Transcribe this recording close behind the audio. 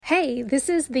Hey, this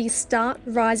is the Start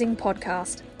Rising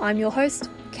podcast. I'm your host,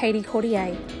 Katie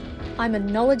Cordier. I'm a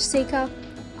knowledge seeker,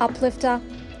 uplifter,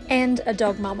 and a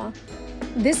dog mama.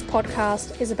 This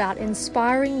podcast is about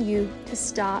inspiring you to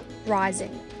start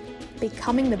rising,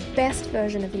 becoming the best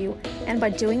version of you, and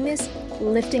by doing this,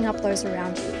 lifting up those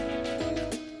around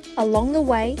you. Along the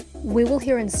way, we will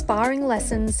hear inspiring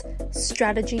lessons,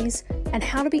 strategies, and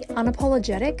how to be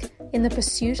unapologetic in the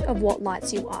pursuit of what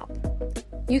lights you up.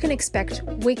 You can expect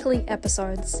weekly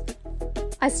episodes.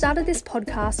 I started this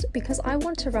podcast because I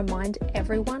want to remind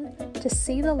everyone to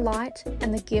see the light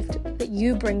and the gift that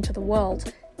you bring to the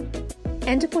world,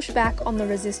 and to push back on the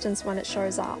resistance when it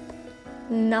shows up.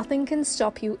 Nothing can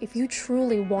stop you if you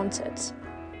truly want it.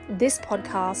 This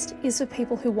podcast is for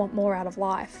people who want more out of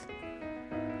life.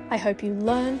 I hope you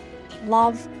learn,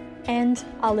 love, and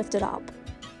are lifted up.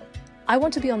 I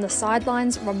want to be on the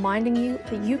sidelines reminding you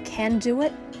that you can do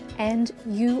it, and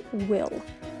you will.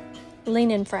 Lean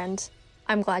in, friend.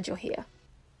 I'm glad you're here.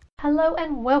 Hello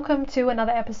and welcome to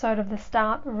another episode of the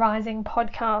Start Rising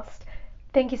podcast.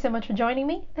 Thank you so much for joining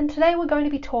me. And today we're going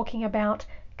to be talking about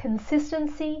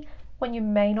consistency when you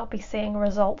may not be seeing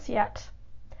results yet.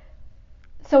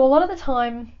 So a lot of the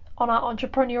time on our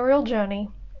entrepreneurial journey,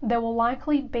 there will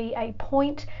likely be a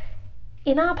point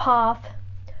in our path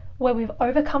where we've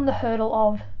overcome the hurdle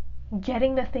of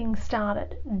getting the thing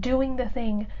started, doing the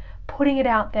thing, putting it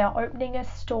out there, opening a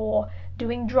store,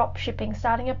 doing drop shipping,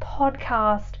 starting a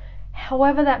podcast,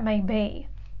 however that may be.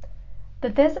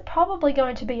 But there's probably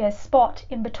going to be a spot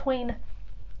in between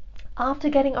after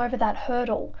getting over that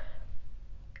hurdle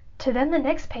to then the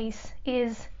next piece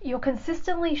is you're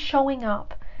consistently showing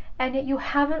up and yet you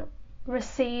haven't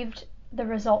received the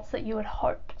results that you had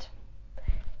hoped.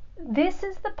 This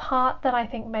is the part that I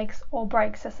think makes or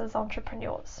breaks us as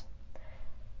entrepreneurs.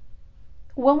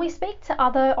 When we speak to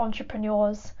other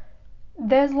entrepreneurs,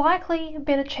 there's likely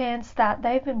been a chance that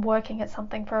they've been working at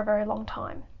something for a very long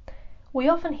time. We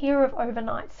often hear of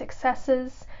overnight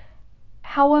successes.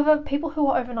 However, people who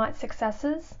are overnight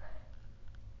successes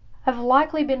have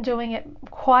likely been doing it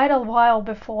quite a while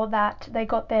before that they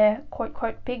got their quote,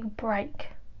 quote, big break.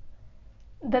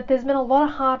 That there's been a lot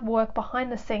of hard work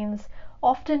behind the scenes,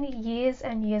 often years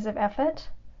and years of effort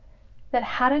that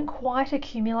hadn't quite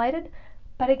accumulated,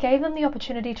 but it gave them the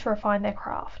opportunity to refine their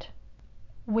craft.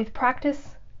 With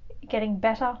practice, getting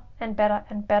better and better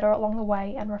and better along the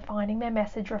way and refining their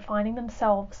message, refining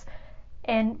themselves,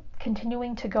 and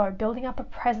continuing to go, building up a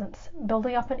presence,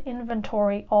 building up an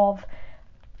inventory of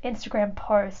Instagram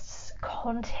posts,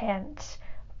 content,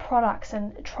 products,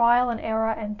 and trial and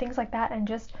error and things like that, and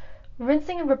just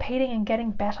rinsing and repeating and getting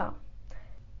better.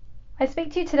 I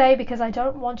speak to you today because I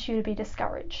don't want you to be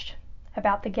discouraged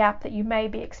about the gap that you may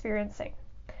be experiencing.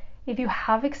 If you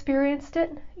have experienced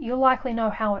it, you'll likely know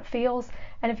how it feels,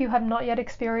 and if you have not yet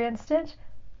experienced it,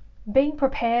 being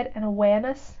prepared and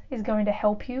awareness is going to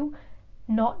help you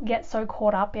not get so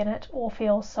caught up in it or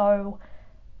feel so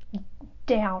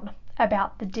down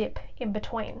about the dip in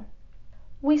between.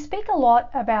 We speak a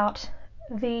lot about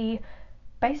the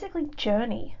basically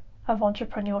journey of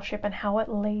entrepreneurship and how it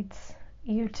leads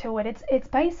you to it. It's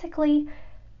basically,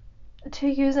 to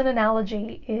use an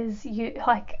analogy, is you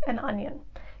like an onion.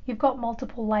 You've got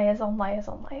multiple layers on layers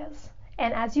on layers.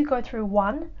 And as you go through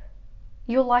one,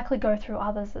 you'll likely go through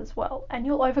others as well. And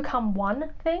you'll overcome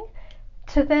one thing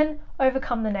to then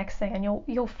overcome the next thing, and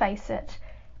you'll face it.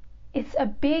 It's a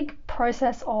big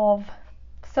process of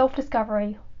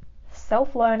self-discovery,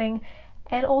 self-learning,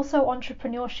 and also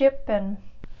entrepreneurship and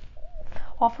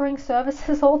offering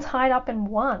services all tied up in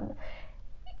one.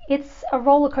 It's a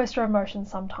roller coaster of emotions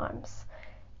sometimes.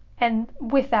 And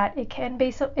with that, it can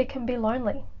be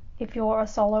lonely if you're a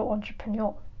solo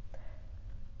entrepreneur.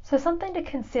 So something to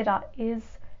consider is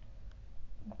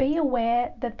be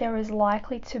aware that there is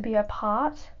likely to be a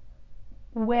part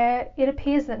where it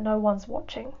appears that no one's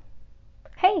watching.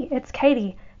 Hey, it's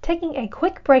Katie, taking a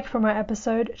quick break from our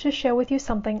episode to share with you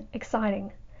something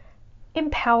exciting.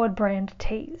 Empowered Brand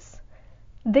Tees.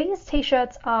 These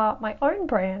t-shirts are my own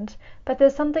brand, but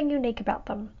there's something unique about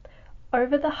them.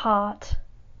 Over the heart,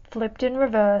 flipped in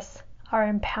reverse, are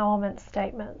empowerment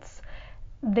statements.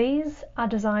 These are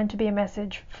designed to be a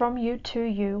message from you to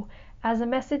you, as a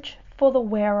message for the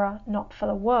wearer, not for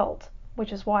the world,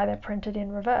 which is why they're printed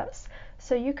in reverse.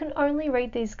 So you can only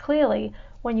read these clearly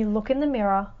when you look in the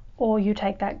mirror or you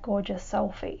take that gorgeous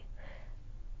selfie.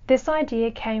 This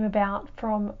idea came about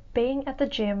from being at the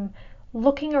gym,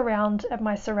 looking around at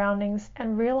my surroundings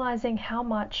and realizing how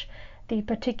much the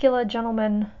particular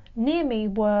gentlemen near me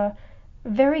were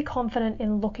very confident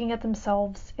in looking at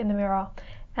themselves in the mirror,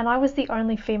 and I was the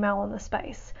only female in the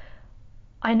space.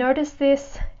 I noticed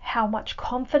this, how much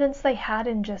confidence they had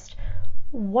in just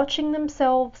watching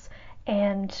themselves,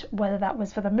 and whether that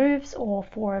was for the moves or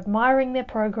for admiring their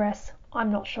progress,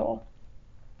 I'm not sure.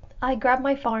 I grabbed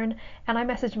my phone and I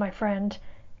messaged my friend,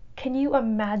 can you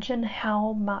imagine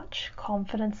how much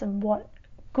confidence and what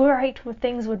great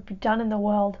things would be done in the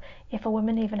world if a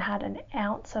woman even had an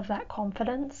ounce of that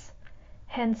confidence?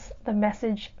 Hence the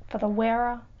message for the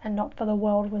wearer and not for the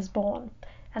world was born.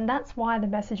 And that's why the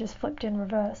message is flipped in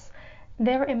reverse.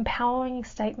 They're empowering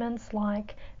statements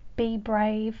like, be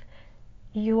brave,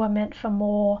 you are meant for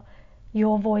more,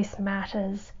 your voice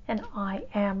matters, and I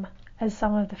am, as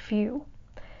some of the few.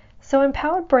 So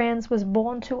Empowered Brands was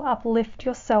born to uplift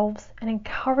yourselves and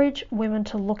encourage women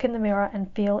to look in the mirror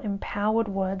and feel empowered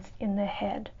words in their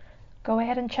head. Go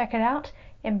ahead and check it out,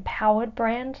 Empowered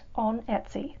Brand on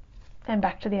Etsy. And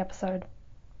back to the episode.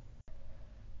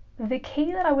 The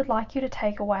key that I would like you to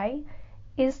take away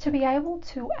is to be able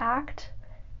to act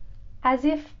as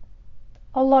if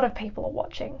a lot of people are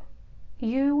watching.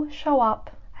 You show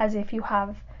up as if you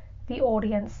have the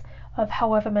audience of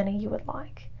however many you would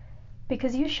like.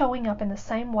 Because you showing up in the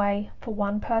same way for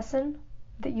one person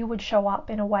that you would show up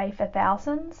in a way for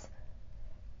thousands,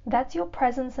 that's your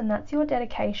presence and that's your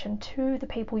dedication to the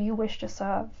people you wish to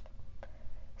serve.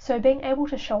 So being able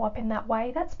to show up in that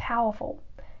way, that's powerful.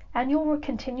 And you'll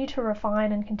continue to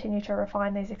refine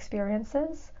these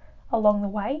experiences along the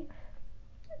way.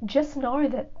 Just know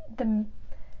that the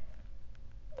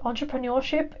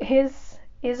entrepreneurship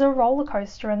is a roller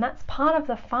coaster, and that's part of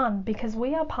the fun, because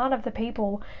we are part of the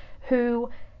people who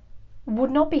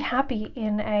would not be happy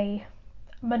in a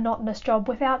monotonous job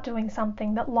without doing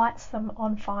something that lights them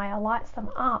on fire, lights them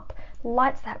up,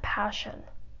 lights that passion.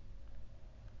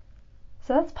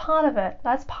 So that's part of it.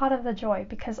 That's part of the joy,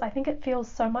 because I think it feels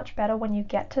so much better when you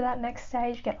get to that next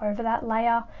stage, get over that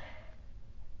layer,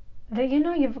 that you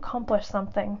know you've accomplished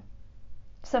something.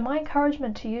 So my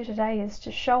encouragement to you today is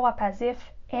to show up as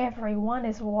if everyone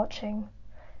is watching.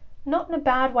 Not in a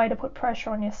bad way to put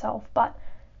pressure on yourself, but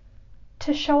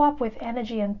to show up with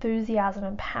energy, enthusiasm,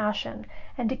 and passion,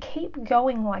 and to keep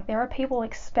going like there are people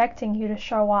expecting you to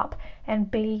show up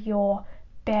and be your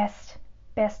best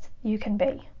you can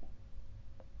be.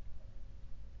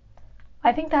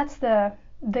 I think that's the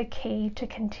key to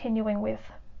continuing with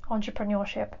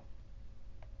entrepreneurship.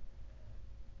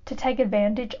 To take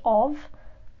advantage of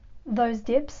those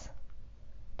dips,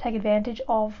 take advantage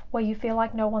of where you feel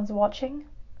like no one's watching,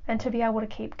 and to be able to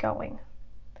keep going.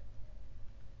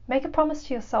 Make a promise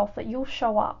to yourself that you'll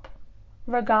show up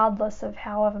regardless of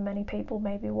however many people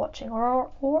may be watching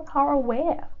or are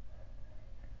aware.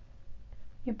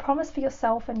 You promise for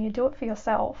yourself and you do it for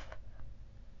yourself.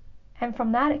 And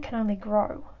from that, it can only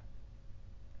grow.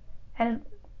 And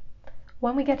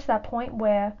when we get to that point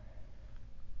where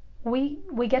we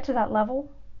get to that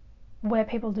level where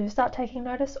people do start taking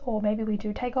notice, or maybe we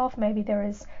do take off, maybe there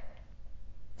is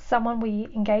someone we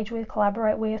engage with,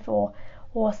 collaborate with, or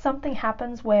something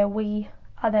happens where we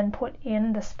are then put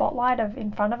in the spotlight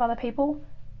in front of other people,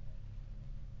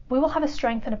 we will have a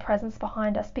strength and a presence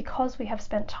behind us because we have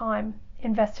spent time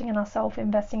investing in ourselves,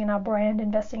 investing in our brand,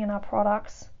 investing in our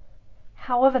products.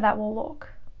 However that will look,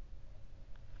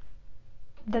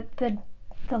 the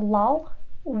lull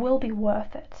will be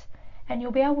worth it, and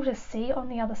you'll be able to see on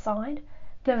the other side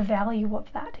the value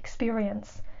of that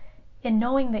experience in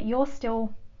knowing that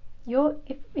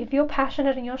if you're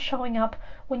passionate and you're showing up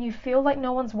when you feel like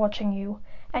no one's watching you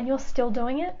and you're still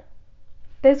doing it,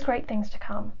 there's great things to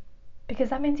come, because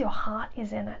that means your heart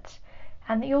is in it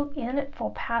and that you're in it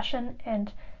for passion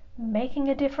and making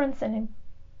a difference and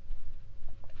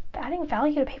adding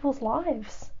value to people's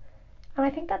lives. And I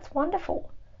think that's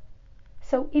wonderful.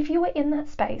 So if you are in that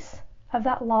space of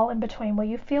that lull in between where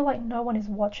you feel like no one is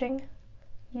watching,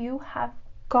 you have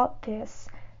got this.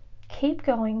 Keep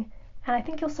going, and I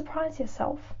think you'll surprise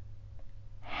yourself.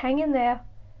 Hang in there.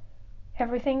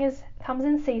 Everything comes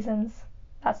in seasons.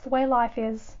 That's the way life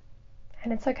is,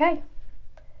 and it's okay.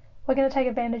 We're going to take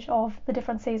advantage of the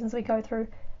different seasons we go through,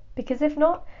 because if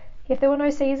there were no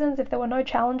seasons, if there were no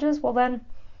challenges, well then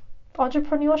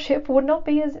entrepreneurship would not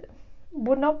be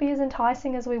as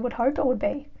enticing as we would hope it would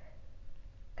be,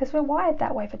 because we're wired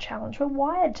that way for challenge. We're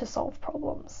wired to solve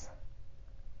problems.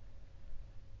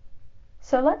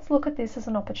 So let's look at this as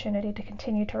an opportunity to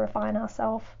continue to refine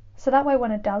ourselves, so that way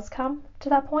when it does come to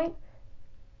that point,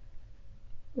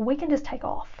 we can just take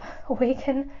off. We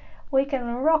can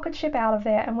rocket ship out of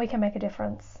there and we can make a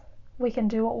difference. We can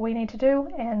do what we need to do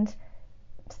and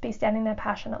be standing there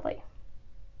passionately.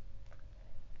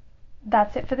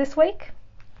 That's it for this week.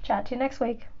 Chat to you next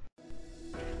week.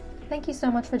 Thank you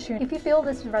so much for tuning in. If you feel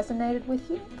this resonated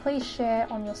with you, please share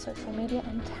on your social media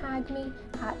and tag me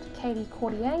at Katie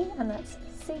Courtier, and that's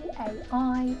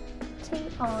CaitiCourtier,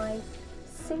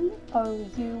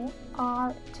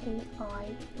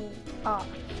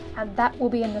 and that will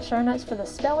be in the show notes for the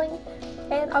spelling.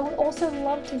 And I would also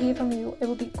love to hear from you. It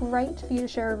would be great for you to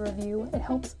share a review. It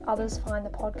helps others find the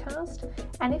podcast.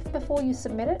 And if before you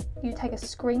submit it, you take a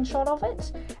screenshot of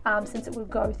it, since it will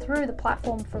go through the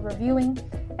platform for reviewing,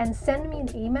 and send me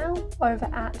an email over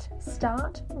at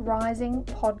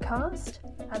startrisingpodcast,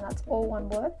 and that's all one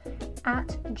word, at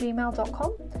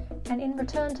gmail.com. And in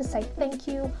return to say thank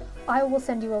you, I will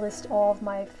send you a list of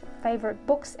my favorite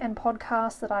books and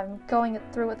podcasts that I'm going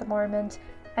through at the moment.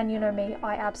 And you know me,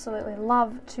 I absolutely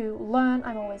love to learn.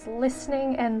 I'm always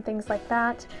listening and things like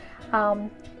that.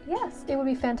 Yes, it would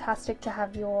be fantastic to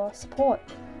have your support.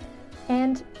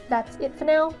 And that's it for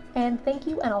now. And thank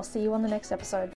you, and I'll see you on the next episode.